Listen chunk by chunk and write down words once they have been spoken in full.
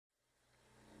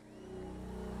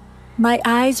My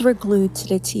eyes were glued to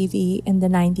the TV in the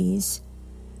 90s,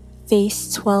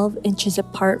 face 12 inches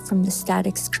apart from the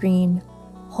static screen,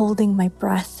 holding my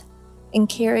breath and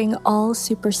carrying all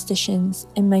superstitions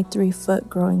in my 3-foot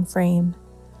growing frame,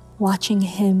 watching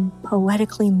him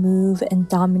poetically move and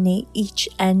dominate each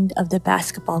end of the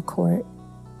basketball court.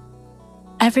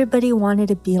 Everybody wanted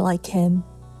to be like him,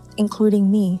 including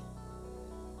me.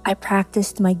 I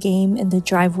practiced my game in the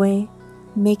driveway,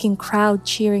 making crowd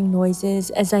cheering noises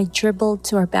as I dribbled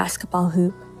to our basketball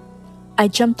hoop. I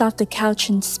jumped off the couch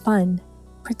and spun,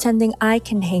 pretending I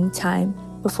can hang time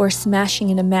before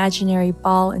smashing an imaginary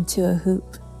ball into a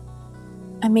hoop.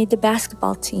 I made the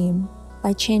basketball team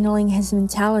by channeling his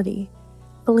mentality,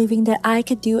 believing that I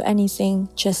could do anything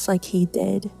just like he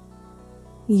did.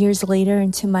 Years later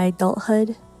into my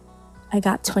adulthood, I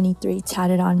got 23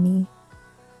 tatted on me.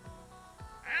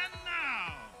 And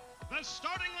now, the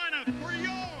starting lineup for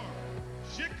your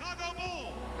Chicago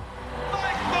Bulls,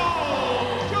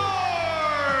 Michael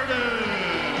Jordan!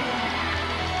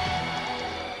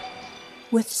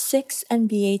 With 6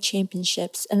 NBA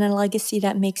championships and a legacy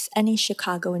that makes any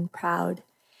Chicagoan proud,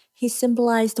 he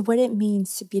symbolized what it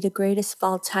means to be the greatest of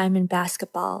all time in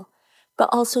basketball, but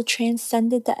also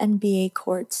transcended the NBA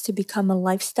courts to become a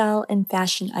lifestyle and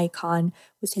fashion icon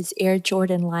with his Air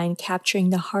Jordan line capturing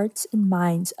the hearts and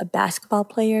minds of basketball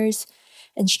players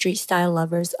and street-style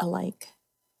lovers alike.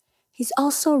 He's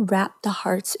also wrapped the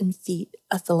hearts and feet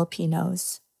of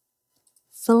Filipinos.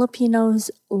 Filipinos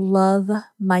love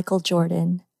Michael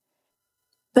Jordan,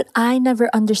 but I never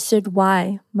understood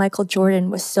why Michael Jordan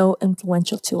was so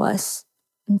influential to us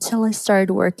until I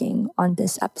started working on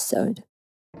this episode.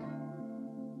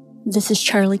 This is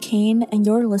Charlie Kane, and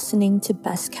you're listening to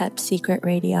Best Kept Secret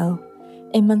Radio,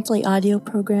 a monthly audio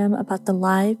program about the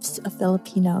lives of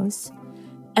Filipinos.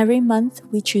 Every month,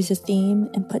 we choose a theme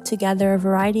and put together a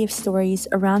variety of stories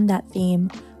around that theme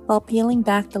while peeling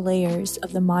back the layers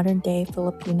of the modern-day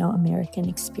Filipino-American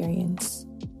experience.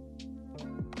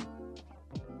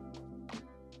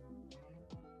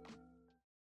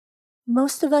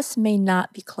 Most of us may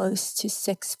not be close to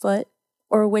 6 foot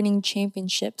or winning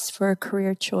championships for a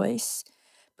career choice,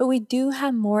 but we do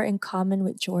have more in common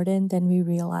with Jordan than we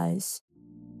realize.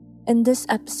 In this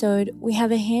episode, we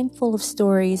have a handful of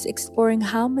stories exploring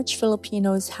how much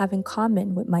Filipinos have in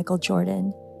common with Michael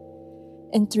Jordan.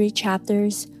 In 3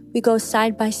 chapters, we go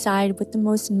side by side with the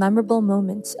most memorable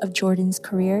moments of Jordan's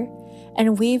career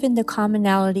and weave in the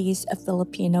commonalities of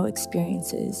Filipino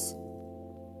experiences.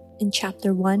 In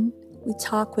Chapter 1, we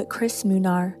talk with Chris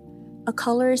Munar, a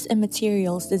colors and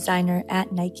materials designer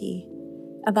at Nike,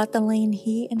 about the lane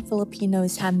he and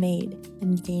Filipinos have made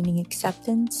in gaining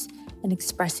acceptance and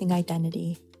expressing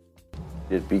identity.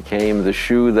 It became the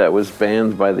shoe that was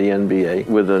banned by the NBA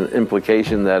with an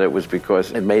implication that it was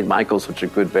because it made Michael such a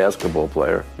good basketball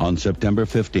player. On September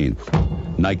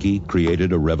 15th, Nike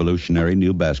created a revolutionary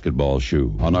new basketball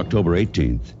shoe. On October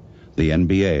 18th, the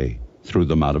NBA threw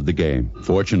them out of the game.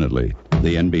 Fortunately,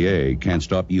 the NBA can't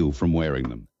stop you from wearing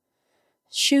them.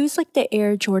 Shoes like the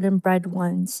Air Jordan bred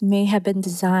ones may have been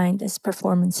designed as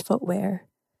performance footwear.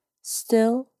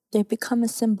 Still, they become a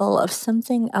symbol of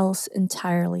something else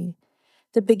entirely.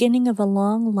 The beginning of a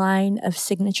long line of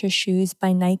signature shoes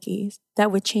by Nike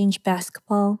that would change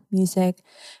basketball, music,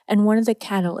 and one of the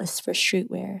catalysts for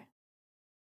streetwear.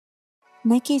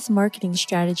 Nike's marketing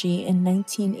strategy in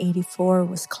 1984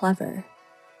 was clever.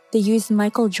 They used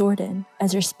Michael Jordan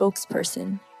as their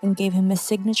spokesperson and gave him a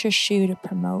signature shoe to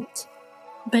promote.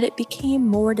 But it became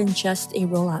more than just a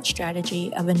rollout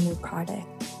strategy of a new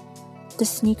product. The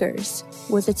sneakers,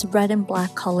 with its red and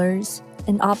black colors,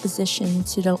 in opposition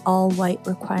to the all-white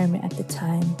requirement at the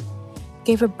time,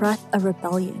 gave a breath of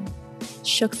rebellion,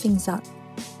 shook things up,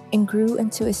 and grew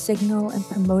into a signal and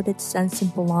promoted sense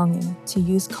of belonging to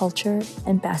youth culture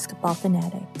and basketball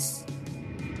fanatics.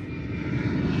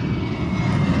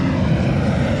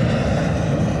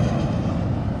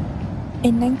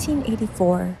 In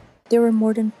 1984, there were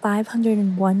more than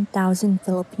 501,000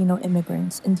 Filipino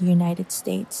immigrants in the United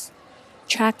States,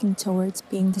 tracking towards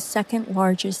being the second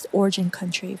largest origin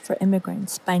country for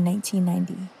immigrants by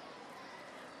 1990.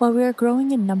 While we were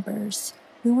growing in numbers,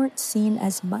 we weren't seen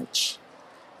as much.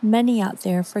 Many out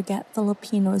there forget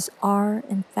Filipinos are,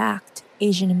 in fact,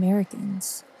 Asian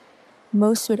Americans.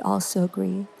 Most would also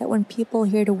agree that when people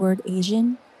hear the word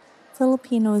Asian,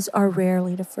 Filipinos are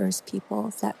rarely the first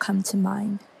people that come to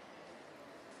mind.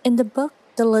 In the book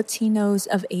The Latinos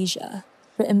of Asia,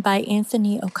 written by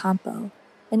Anthony Ocampo,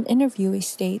 an interviewee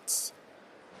states,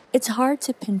 "It's hard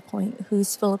to pinpoint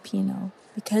who's Filipino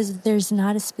because there's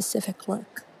not a specific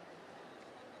look.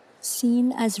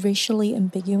 Seen as racially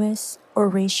ambiguous or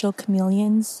racial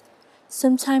chameleons,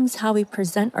 Sometimes how we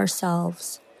present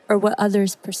ourselves or what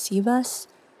others perceive us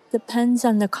depends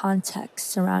on the context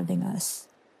surrounding us.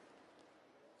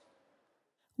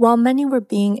 While many were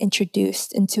being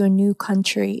introduced into a new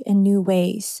country in new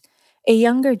ways, a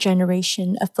younger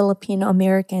generation of Filipino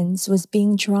Americans was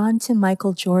being drawn to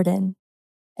Michael Jordan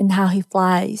and how he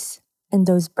flies and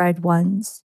those bred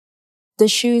ones. The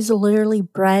shoes literally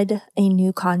bred a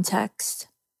new context,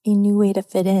 a new way to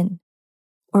fit in,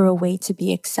 or a way to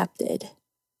be accepted.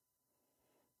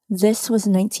 This was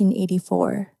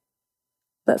 1984.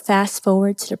 But fast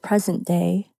forward to the present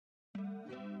day.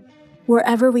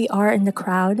 Wherever we are in the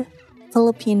crowd,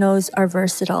 Filipinos are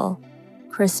versatile,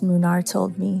 Chris Munar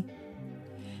told me.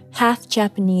 Half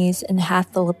Japanese and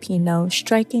half Filipino,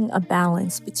 striking a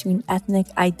balance between ethnic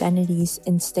identities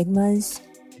and stigmas,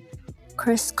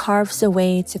 Chris carves a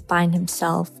way to find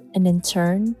himself and in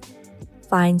turn,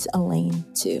 finds a lane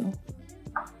too.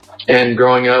 And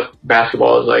growing up,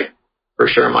 basketball is like for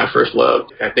sure my first love.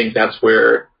 I think that's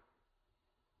where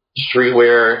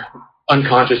streetwear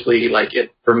unconsciously, like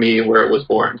it for me, where it was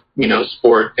born. You know,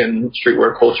 sport and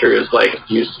streetwear culture is like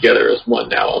fused together as one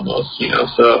now almost, you know.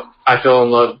 So I fell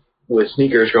in love with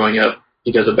sneakers growing up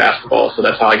because of basketball. So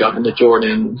that's how I got into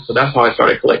Jordan. So that's how I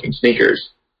started collecting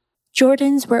sneakers.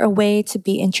 Jordans were a way to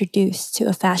be introduced to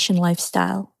a fashion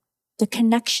lifestyle. The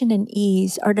connection and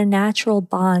ease are the natural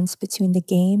bonds between the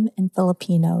game and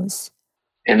Filipinos.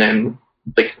 And then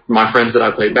like my friends that I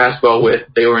played basketball with,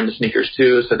 they were into sneakers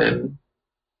too. So then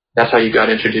that's how you got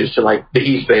introduced to like the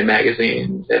East Bay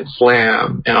magazines and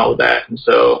Slam and all of that. And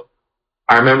so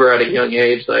I remember at a young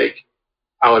age, like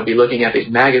I would be looking at these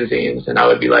magazines and I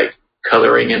would be like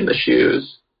coloring in the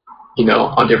shoes, you know,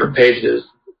 on different pages,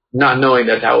 not knowing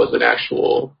that that was an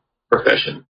actual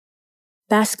profession.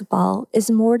 Basketball is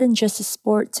more than just a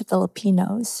sport to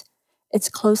Filipinos. It's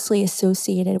closely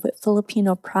associated with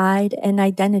Filipino pride and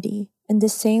identity in the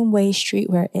same way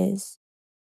streetwear is.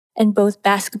 In both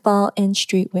basketball and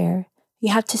streetwear,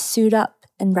 you have to suit up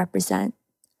and represent.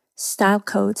 Style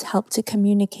codes help to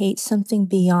communicate something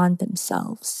beyond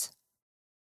themselves.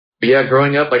 But yeah,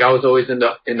 growing up, like I was always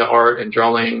into art and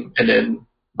drawing, and then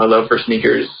my love for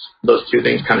sneakers, those two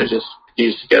things kind of just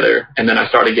fused together. And then I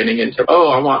started getting into,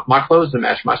 I want my clothes to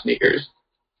match my sneakers.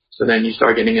 So then you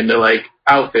start getting into like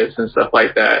outfits and stuff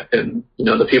like that. And, you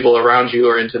know, the people around you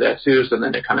are into that too. So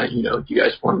then it kind of, you know, you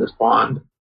guys form this bond.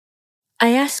 I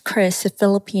asked Chris if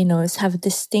Filipinos have a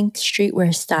distinct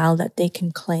streetwear style that they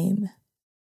can claim.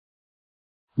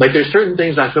 Like there's certain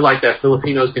things I feel like that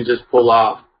Filipinos can just pull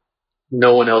off.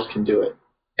 No one else can do it.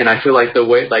 And I feel like the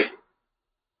way, like,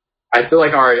 I feel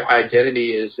like our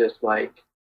identity is just like...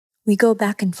 We go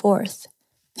back and forth,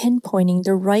 pinpointing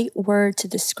the right word to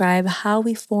describe how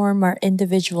we form our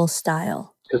individual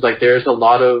style. Because like there's a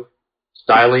lot of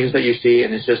stylings that you see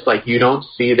and it's just like you don't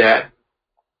see that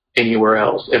anywhere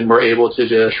else. And we're able to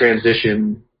just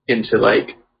transition into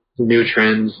like new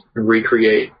trends and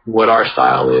recreate what our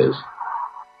style is.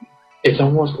 It's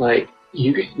almost like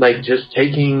you like just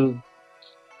taking...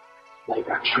 Like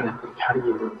I'm trying to think, how do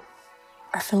you...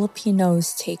 Are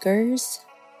Filipinos takers?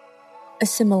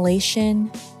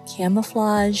 Assimilation,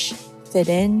 camouflage, fit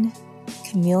in,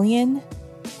 chameleon?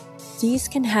 These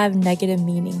can have negative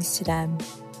meanings to them.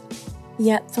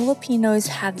 Yet Filipinos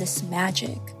have this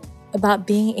magic about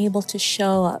being able to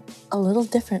show up a little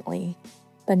differently,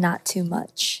 but not too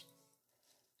much.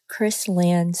 Chris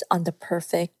lands on the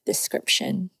perfect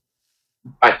description.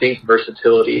 I think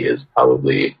versatility is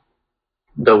probably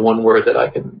the one word that I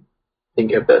can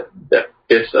think of that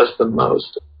fits us the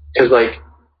most. Because like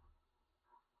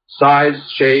size,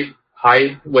 shape,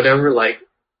 height, whatever, like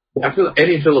I feel like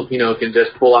any Filipino can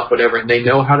just pull off whatever, and they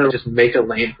know how to just make a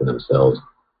lane for themselves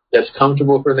that's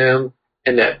comfortable for them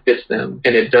and that fits them,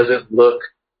 and it doesn't look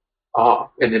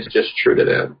off, and it's just true to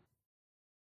them.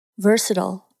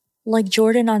 Versatile, like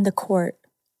Jordan on the court.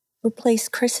 Replace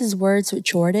Chris's words with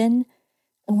Jordan,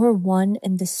 and we're one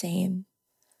and the same.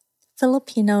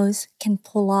 Filipinos can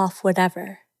pull off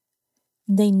whatever.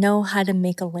 They know how to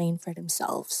make a lane for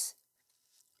themselves.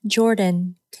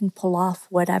 Jordan can pull off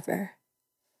whatever.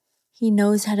 He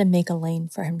knows how to make a lane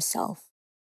for himself.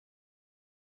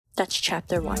 That's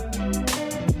chapter 1.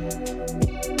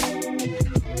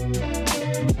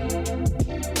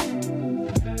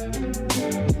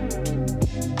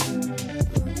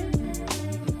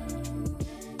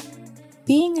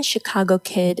 Being a Chicago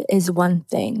kid is one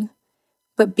thing,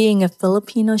 but being a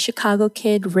Filipino Chicago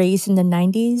kid raised in the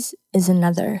 90s is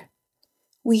another.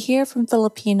 We hear from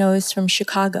Filipinos from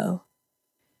Chicago: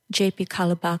 JP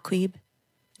Calabaquib,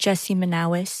 Jesse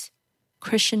Manawis,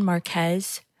 Christian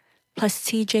Marquez, plus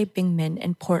TJ Bingman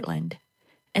in Portland,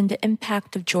 and the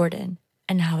impact of Jordan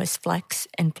and how his flex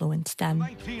influenced them.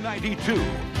 1992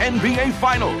 NBA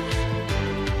Finals.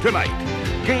 Tonight,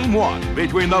 Game 1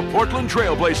 between the Portland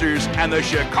Trail Blazers and the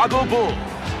Chicago Bulls.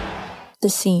 The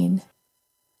scene.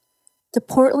 The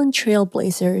Portland Trail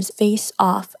Blazers face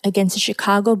off against the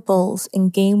Chicago Bulls in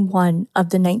Game 1 of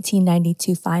the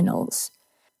 1992 Finals.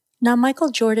 Now, Michael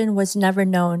Jordan was never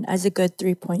known as a good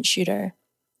three-point shooter,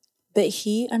 but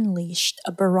he unleashed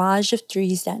a barrage of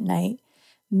threes that night,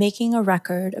 making a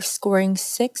record of scoring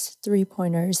 6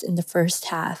 three-pointers in the first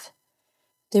half.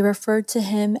 They referred to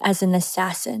him as an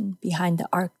assassin behind the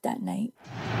arc that night.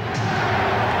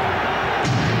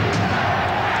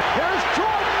 Here's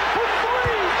Jordan for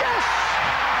three. Yes!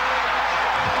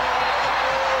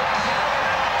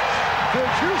 Did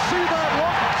you see that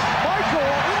look? Michael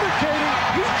indicating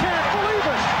he can't believe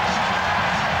it.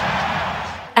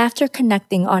 After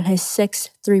connecting on his 6th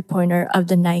three-pointer of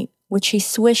the night, which he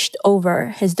swished over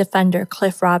his defender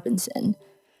Cliff Robinson,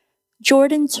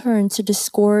 Jordan turned to the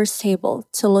scorer's table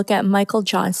to look at Michael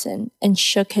Johnson and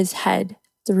shook his head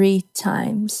 3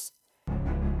 times.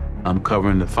 I'm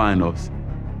covering the finals.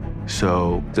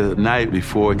 So the night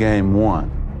before Game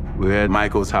 1, we were at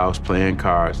Michael's house playing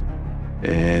cards,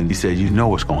 and he said, "You know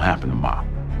what's gonna happen tomorrow.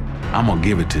 I'm gonna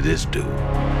give it to this dude."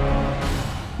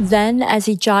 Then, as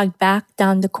he jogged back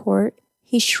down the court,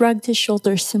 he shrugged his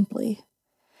shoulders simply.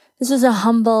 This was a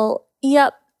humble,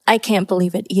 "Yep, I can't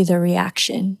believe it either"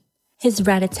 reaction. His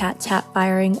rat-a-tat-tat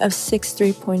firing of 6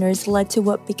 three-pointers led to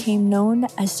what became known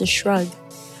as the Shrug,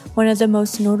 one of the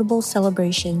most notable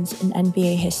celebrations in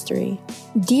NBA history.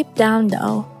 Deep down,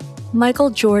 though, Michael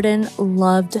Jordan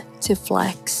loved to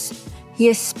flex. He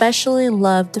especially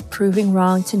loved proving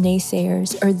wrong to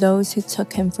naysayers or those who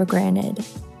took him for granted.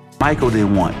 Michael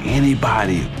didn't want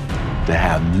anybody to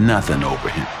have nothing over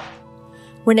him.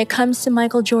 When it comes to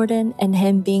Michael Jordan and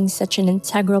him being such an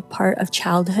integral part of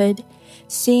childhood,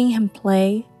 seeing him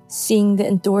play, seeing the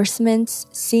endorsements,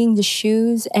 seeing the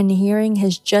shoes, and hearing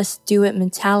his just do it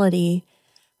mentality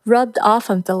rubbed off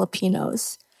on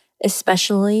Filipinos,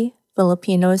 especially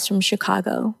Filipinos from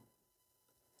Chicago.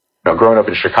 Growing up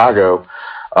in Chicago,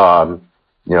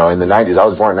 in the 90s, I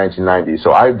was born in 1990,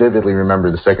 so I vividly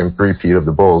remember the second three-peat of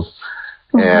the Bulls.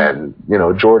 And,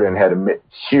 Jordan had a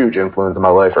huge influence in my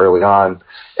life early on.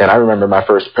 And I remember my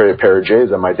first pair of J's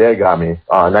that my dad got me,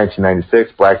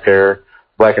 1996, black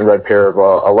and red pair of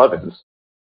 11s.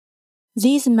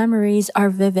 These memories are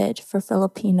vivid for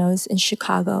Filipinos in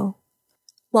Chicago.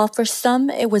 While for some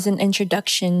it was an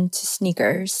introduction to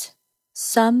sneakers,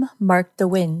 some marked the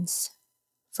wins.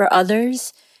 For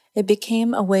others, it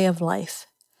became a way of life,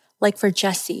 like for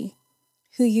Jesse,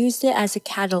 who used it as a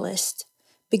catalyst,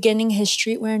 beginning his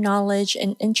streetwear knowledge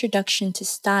and introduction to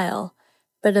style,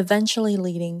 but eventually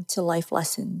leading to life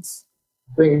lessons.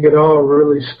 I think it all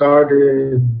really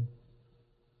started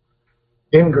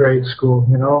in grade school,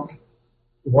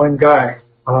 One guy,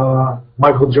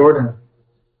 Michael Jordan.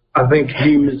 I think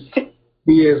he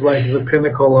is like the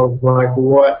pinnacle of like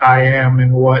what I am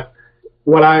and what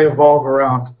I evolve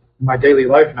around in my daily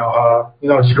life now.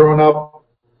 Just growing up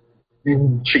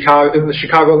in Chicago, in the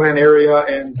Chicagoland area,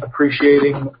 and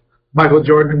appreciating Michael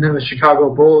Jordan and the Chicago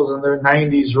Bulls and their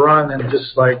 90s run, and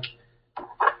just like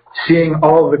seeing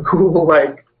all the cool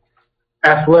like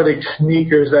athletic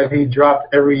sneakers that he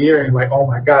dropped every year, and like, oh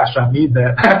my gosh, I need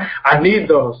that. I need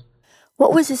those.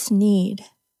 What was this need?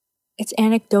 It's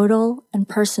anecdotal and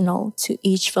personal to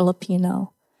each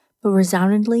Filipino, but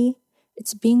resoundingly,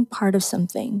 it's being part of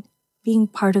something, being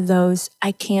part of those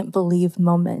I can't believe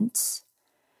moments.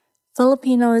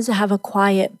 Filipinos have a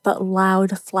quiet but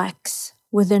loud flex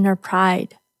within our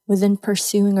pride, within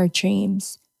pursuing our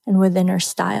dreams, and within our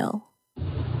style.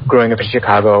 Growing up in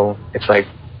Chicago, it's like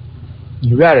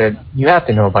you have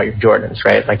to know about your Jordans,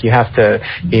 right? Like you have to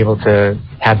be able to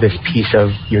have this piece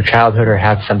of your childhood or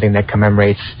have something that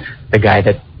commemorates the guy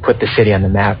that put the city on the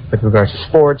map with regards to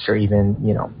sports, or even,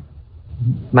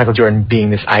 Michael Jordan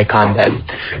being this icon that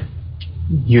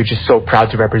you're just so proud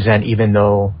to represent, even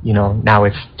though, now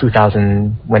it's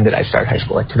 2000, when did I start high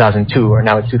school? Like 2002, or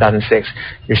now it's 2006.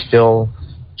 You're still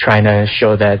trying to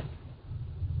show that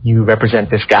you represent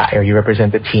this guy, or you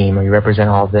represent the team, or you represent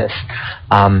all this.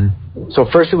 So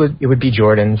first it would be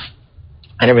Jordans.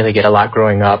 I didn't really get a lot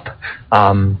growing up. I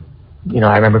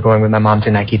remember going with my mom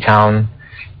to Nike Town,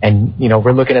 and,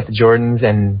 we're looking at the Jordans,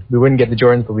 and we wouldn't get the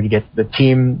Jordans, but we'd get the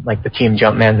team, like the team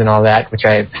Jumpmans and all that, which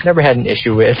I never had an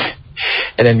issue with.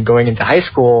 And then going into high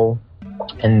school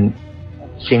and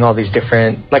seeing all these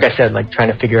different, like I said, like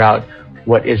trying to figure out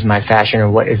what is my fashion or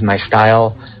what is my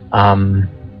style.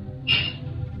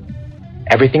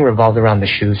 everything revolved around the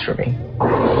shoes for me.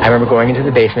 I remember going into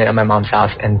the basement at my mom's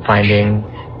house and finding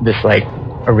this like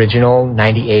original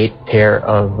 98 pair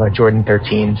of Jordan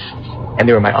 13s, and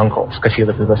they were my uncle's because he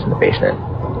lived with us in the basement.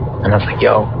 And I was like,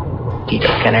 yo, Tito,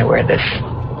 can I wear this?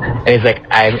 And he's like,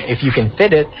 if you can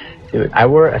fit it, dude. I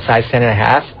wore a size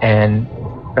 10.5, and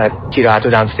Tito Hato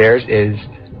downstairs is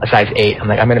a size 8. I'm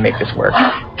like, I'm gonna make this work.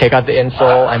 Take out the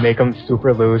insole, I make them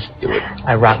super loose. Dude,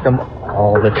 I rock them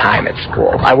all the time at school.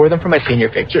 I wore them for my senior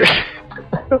pictures.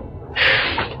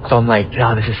 So I'm like,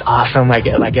 oh, this is awesome. I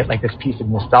get like this piece of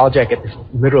nostalgia. I get this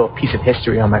literal piece of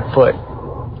history on my foot.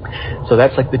 So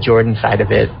that's like the Jordan side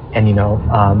of it. And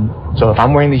so if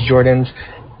I'm wearing these Jordans,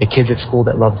 the kids at school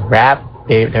that love rap,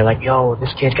 they're like, yo,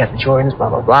 this kid got the Jordans, blah,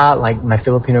 blah, blah. Like my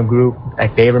Filipino group,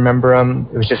 like they remember them.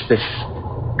 It was just this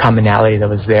commonality that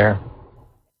was there.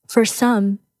 For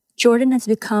some, Jordan has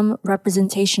become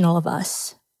representational of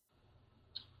us.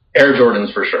 Air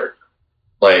Jordans for sure.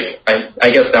 Like, I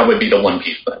guess that would be the one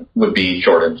piece then, would be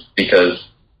Jordans. Because,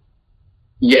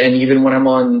 yeah, and even when I'm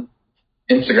on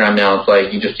Instagram now, it's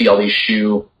like you just see all these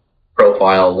shoe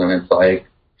profiles, and it's like,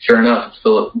 sure enough,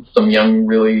 it's some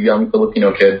really young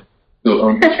Filipino kid who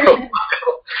owns his profile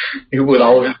with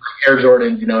all of his Air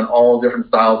Jordans, in all different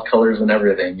styles, colors, and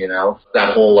everything,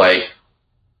 That whole, like,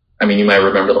 I mean, you might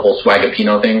remember the whole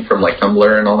Swagapino thing from, like,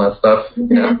 Tumblr and all that stuff,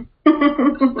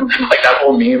 Like, that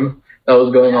whole meme that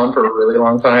was going on for a really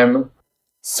long time.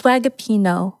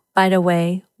 Swagapino, by the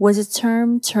way, was a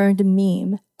term turned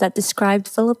meme that described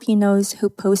Filipinos who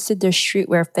posted their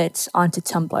streetwear fits onto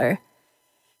Tumblr.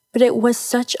 But it was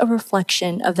such a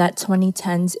reflection of that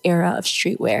 2010s era of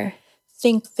streetwear.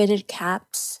 Think fitted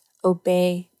caps,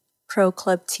 Obey, Pro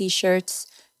Club t-shirts,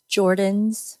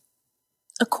 Jordans.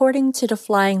 According to the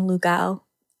Flying Lugao,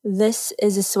 this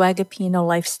is a Swagapino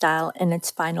lifestyle in its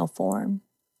final form.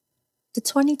 The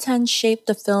 2010s shaped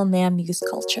the film and youth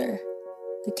culture.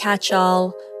 The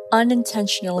catch-all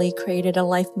unintentionally created a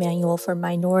life manual for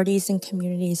minorities and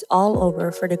communities all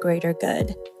over for the greater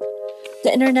good.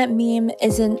 The internet meme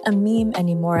isn't a meme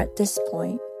anymore at this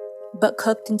point, but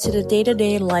cooked into the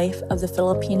day-to-day life of the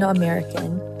Filipino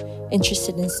American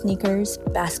interested in sneakers,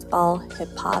 basketball,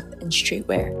 hip-hop, and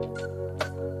streetwear.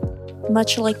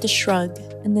 Much like the shrug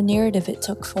and the narrative it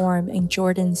took form in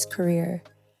Jordan's career,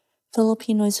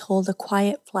 Filipinos hold a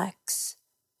quiet flex,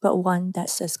 but one that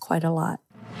says quite a lot.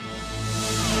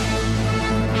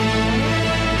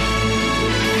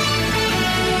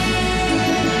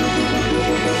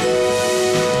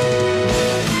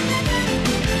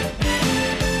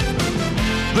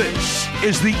 This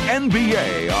is the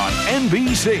NBA on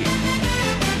NBC.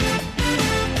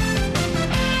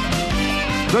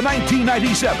 The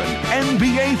 1997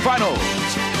 NBA Finals.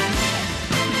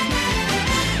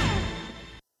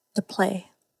 The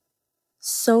play.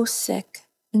 So sick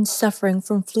and suffering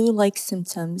from flu-like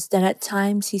symptoms that at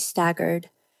times he staggered,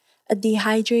 a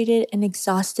dehydrated and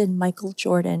exhausted Michael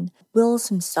Jordan wills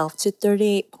himself to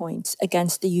 38 points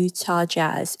against the Utah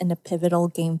Jazz in a pivotal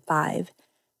Game 5,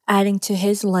 adding to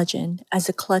his legend as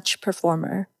a clutch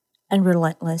performer and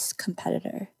relentless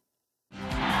competitor.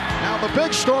 Now the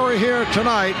big story here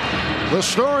tonight, the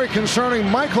story concerning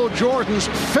Michael Jordan's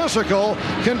physical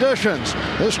conditions.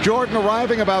 This Jordan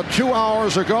arriving about 2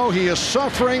 hours ago. He is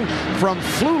suffering from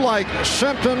flu-like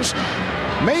symptoms.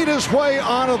 Made his way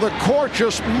onto the court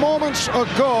just moments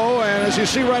ago, and as you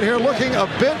see right here, looking a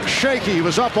bit shaky. He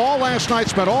was up all last night,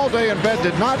 spent all day in bed,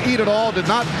 did not eat at all, did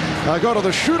not go to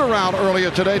the shoot-around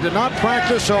earlier today, did not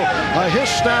practice, so his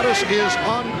status is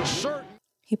uncertain.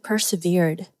 He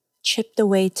persevered, chipped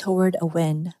away toward a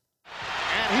win.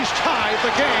 And he's tied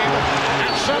the game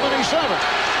at 77.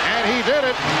 And he did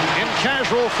it in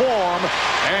casual form,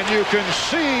 and you can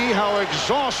see how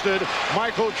exhausted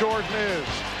Michael Jordan is.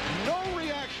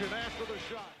 After the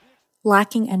shot.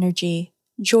 Lacking energy,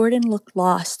 Jordan looked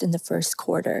lost in the first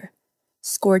quarter,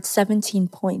 scored 17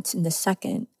 points in the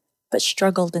second, but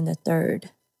struggled in the third.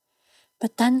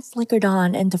 But then flickered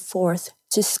on in the fourth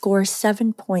to score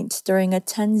 7 points during a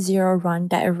 10-0 run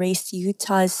that erased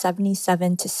Utah's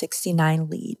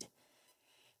 77-69 lead.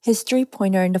 His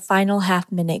three-pointer in the final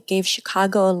half minute gave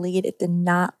Chicago a lead it did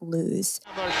not lose.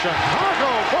 The Chicago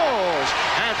Bulls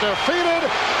had defeated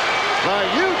the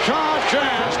Utah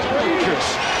Jazz.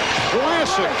 Outrageous,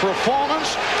 classic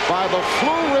performance by the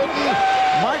flu-ridden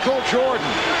Michael Jordan.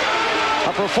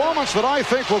 A performance that I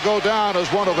think will go down as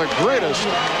one of the greatest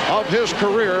of his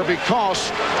career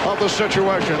because of the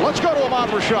situation. Let's go to Ahmad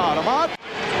Rashad. Ahmad?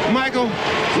 Michael,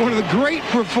 one of the great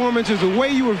performances, the way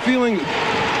you were feeling.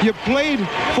 You played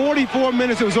 44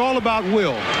 minutes. It was all about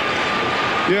will.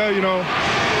 Yeah,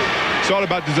 it's all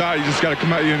about desire. You just got to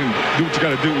come out here and do what you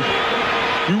got to do.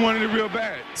 We wanted it real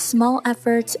bad. Small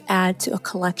efforts add to a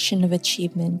collection of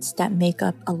achievements that make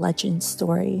up a legend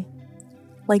story.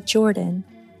 Like Jordan,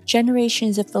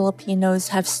 generations of Filipinos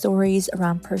have stories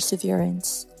around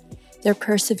perseverance. Their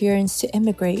perseverance to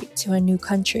immigrate to a new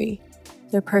country.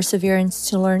 Their perseverance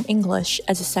to learn English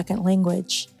as a second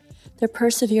language. Their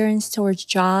perseverance towards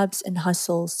jobs and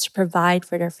hustles to provide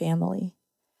for their family.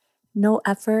 No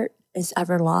effort is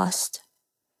ever lost.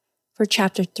 For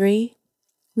Chapter 3,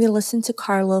 we listen to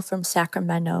Carlo from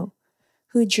Sacramento,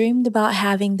 who dreamed about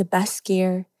having the best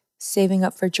gear, saving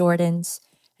up for Jordans,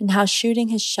 and how shooting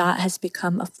his shot has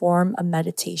become a form of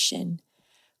meditation,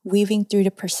 weaving through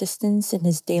the persistence in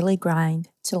his daily grind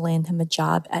to land him a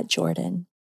job at Jordan.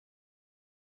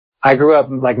 I grew up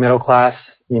like middle class.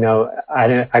 You know,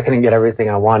 I couldn't get everything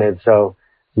I wanted, so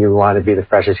you want to be the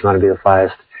freshest, you want to be the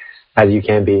flyest as you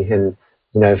can be. And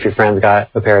you know, if your friends got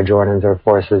a pair of Jordans or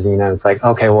Forces, you know, it's like,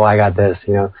 okay, well, I got this,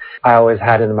 you know. I always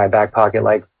had it in my back pocket,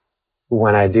 like,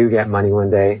 when I do get money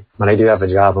one day, when I do have a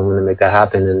job, I'm going to make that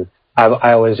happen. And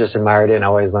I always just admired it and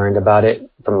always learned about it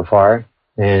from afar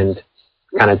and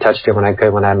kind of touched it when I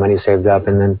could, when I had money saved up.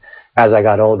 And then as I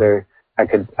got older, I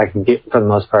could get, for the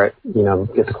most part, you know,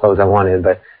 get the clothes I wanted.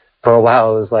 But for a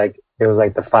while, it was like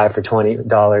the 5 for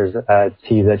 $20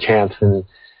 tees at Champs and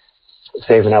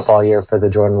saving up all year for the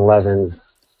Jordan 11s.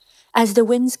 As the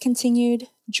wins continued,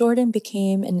 Jordan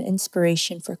became an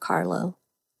inspiration for Carlo.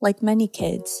 Like many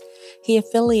kids, he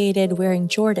affiliated wearing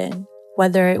Jordan,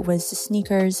 whether it was the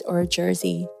sneakers or a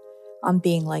jersey, on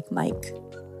being like Mike.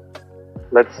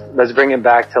 Let's bring it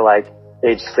back to like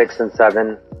age 6 and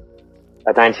 7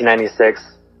 at 1996,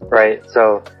 right?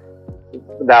 So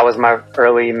that was my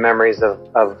early memories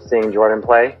of seeing Jordan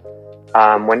play.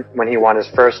 When he won his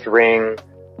first ring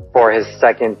for his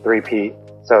second three-peat,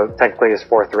 so technically his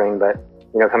fourth ring, but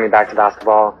you know, coming back to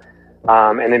basketball.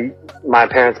 And then my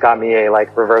parents got me a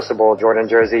like reversible Jordan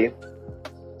jersey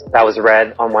that was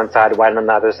red on one side, white on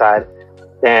the other side.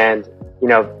 And, you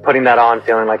know, putting that on,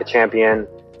 feeling like a champion,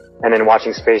 and then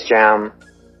watching Space Jam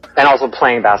and also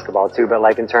playing basketball too. But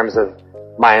like in terms of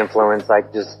my influence,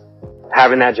 like just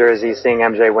having that jersey, seeing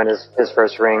MJ win his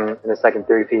first ring in his second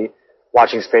three-peat,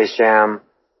 watching Space Jam,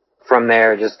 from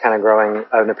there just kind of growing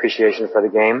an appreciation for the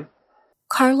game.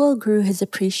 Carlo grew his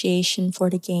appreciation for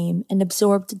the game and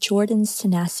absorbed Jordan's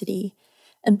tenacity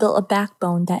and built a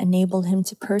backbone that enabled him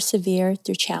to persevere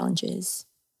through challenges.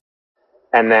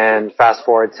 And then fast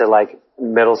forward to like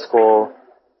middle school,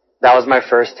 that was my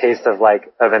first taste of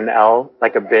an L,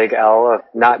 like a big L, of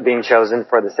not being chosen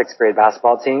for the 6th grade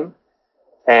basketball team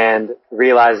and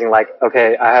realizing like,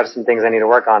 okay, I have some things I need to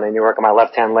work on. I need to work on my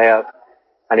left-hand layup.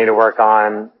 I need to work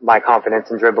on my confidence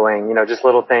in dribbling, you know, just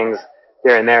little things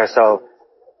here and there. So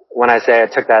when I say I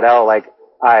took that L, like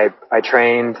I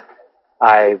trained,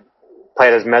 I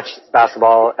played as much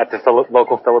basketball at the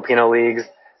local Filipino leagues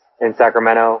in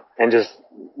Sacramento and just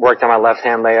worked on my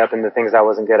left-hand layup and the things I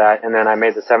wasn't good at. And then I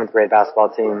made the 7th grade basketball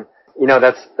team. You know,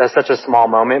 that's such a small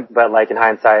moment, but like in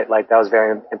hindsight, like that was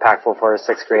very impactful for a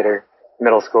 6th grader,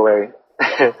 middle schooler.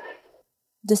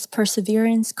 This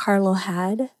perseverance Carlo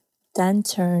had then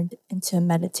turned into a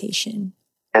meditation.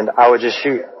 And I would just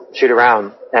shoot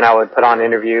around, and I would put on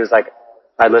interviews. Like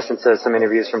I'd listen to some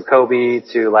interviews from Kobe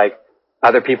to like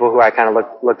other people who I kind of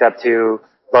looked up to,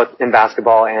 both in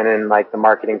basketball and in like the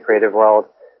marketing creative world.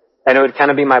 And it would kind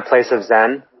of be my place of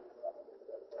zen.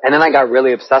 And then I got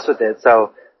really obsessed with it.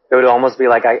 So it would almost be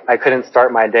like I couldn't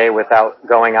start my day without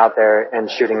going out there and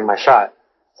shooting my shot,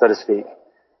 so to speak.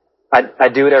 I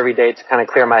do it every day to kind of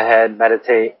clear my head,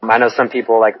 meditate. I know some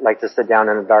people like to sit down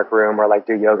in a dark room or like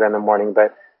do yoga in the morning,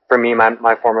 but for me,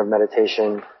 my form of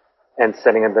meditation and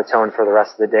setting the tone for the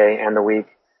rest of the day and the week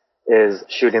is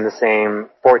shooting the same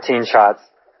 14 shots.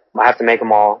 I have to make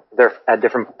them all. They're at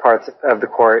different parts of the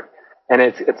court. And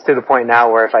it's to the point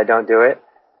now where if I don't do it,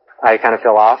 I kind of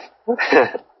feel off,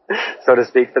 so to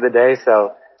speak, for the day.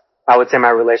 So I would say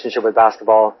my relationship with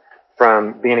basketball,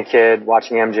 from being a kid,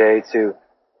 watching MJ, to,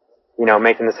 you know,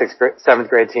 making the 7th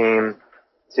grade team,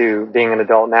 to being an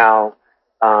adult now,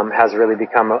 has really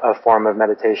become a form of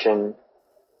meditation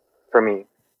for me.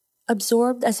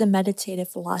 Absorbed as a meditative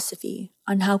philosophy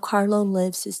on how Carlo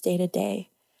lives his day-to-day,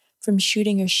 from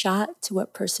shooting your shot to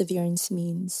what perseverance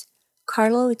means,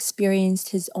 Carlo experienced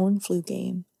his own flu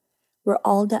game, where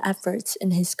all the efforts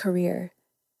in his career,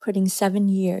 putting 7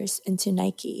 years into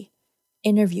Nike,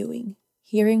 interviewing,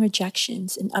 hearing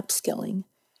rejections, and upskilling,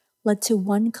 led to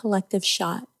one collective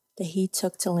shot that he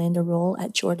took to land a role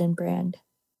at Jordan Brand.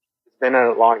 It's been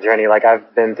a long journey. Like,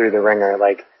 I've been through the ringer.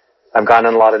 Like, I've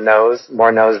gotten a lot of no's,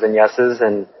 more no's than yeses,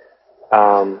 and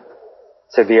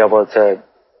to be able to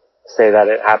say that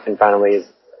it happened finally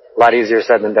a lot easier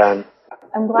said than done.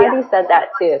 I'm glad you said that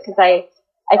too, because I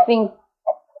think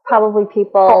probably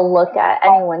people look at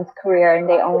anyone's career and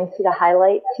they only see the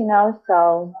highlights,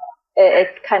 so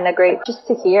it's kind of great just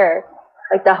to hear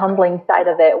like the humbling side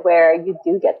of it where you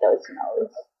do get those no's.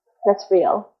 That's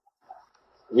real.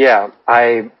 Yeah,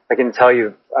 I can tell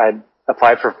you I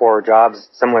applied for 4 jobs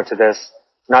similar to this,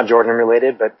 not Jordan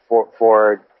related, but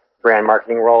for brand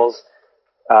marketing roles,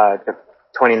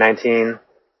 2019,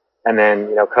 and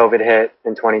then, COVID hit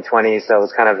in 2020. So it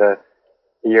was kind of a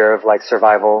year of like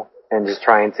survival and just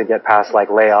trying to get past like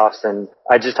layoffs. And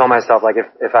I just told myself like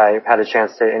if I had a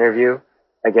chance to interview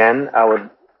again, I would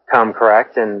come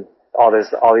correct, and all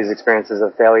these experiences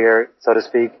of failure, so to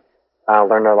speak,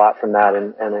 learned a lot from that,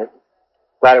 and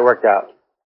glad it worked out.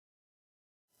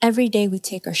 Every day we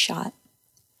take our shot.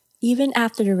 Even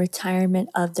after the retirement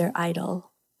of their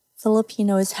idol,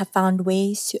 Filipinos have found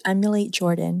ways to emulate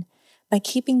Jordan by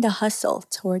keeping the hustle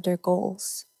toward their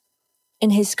goals.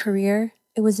 In his career,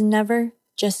 it was never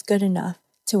just good enough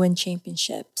to win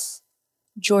championships.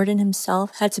 Jordan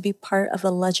himself had to be part of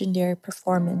a legendary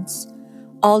performance,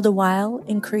 all the while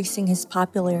increasing his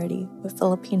popularity with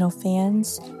Filipino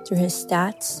fans through his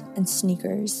stats and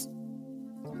sneakers.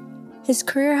 His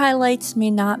career highlights may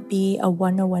not be a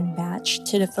one-on-one match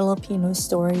to the Filipino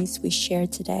stories we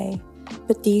shared today,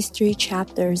 but these 3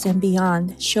 chapters and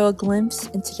beyond show a glimpse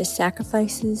into the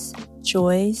sacrifices,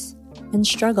 joys, and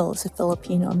struggles of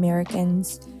Filipino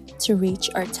Americans to reach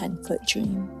our 10-foot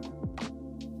dream.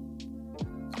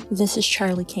 This is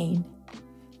Charlie Kane,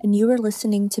 and you are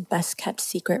listening to Best Kept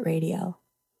Secret Radio.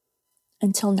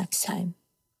 Until next time.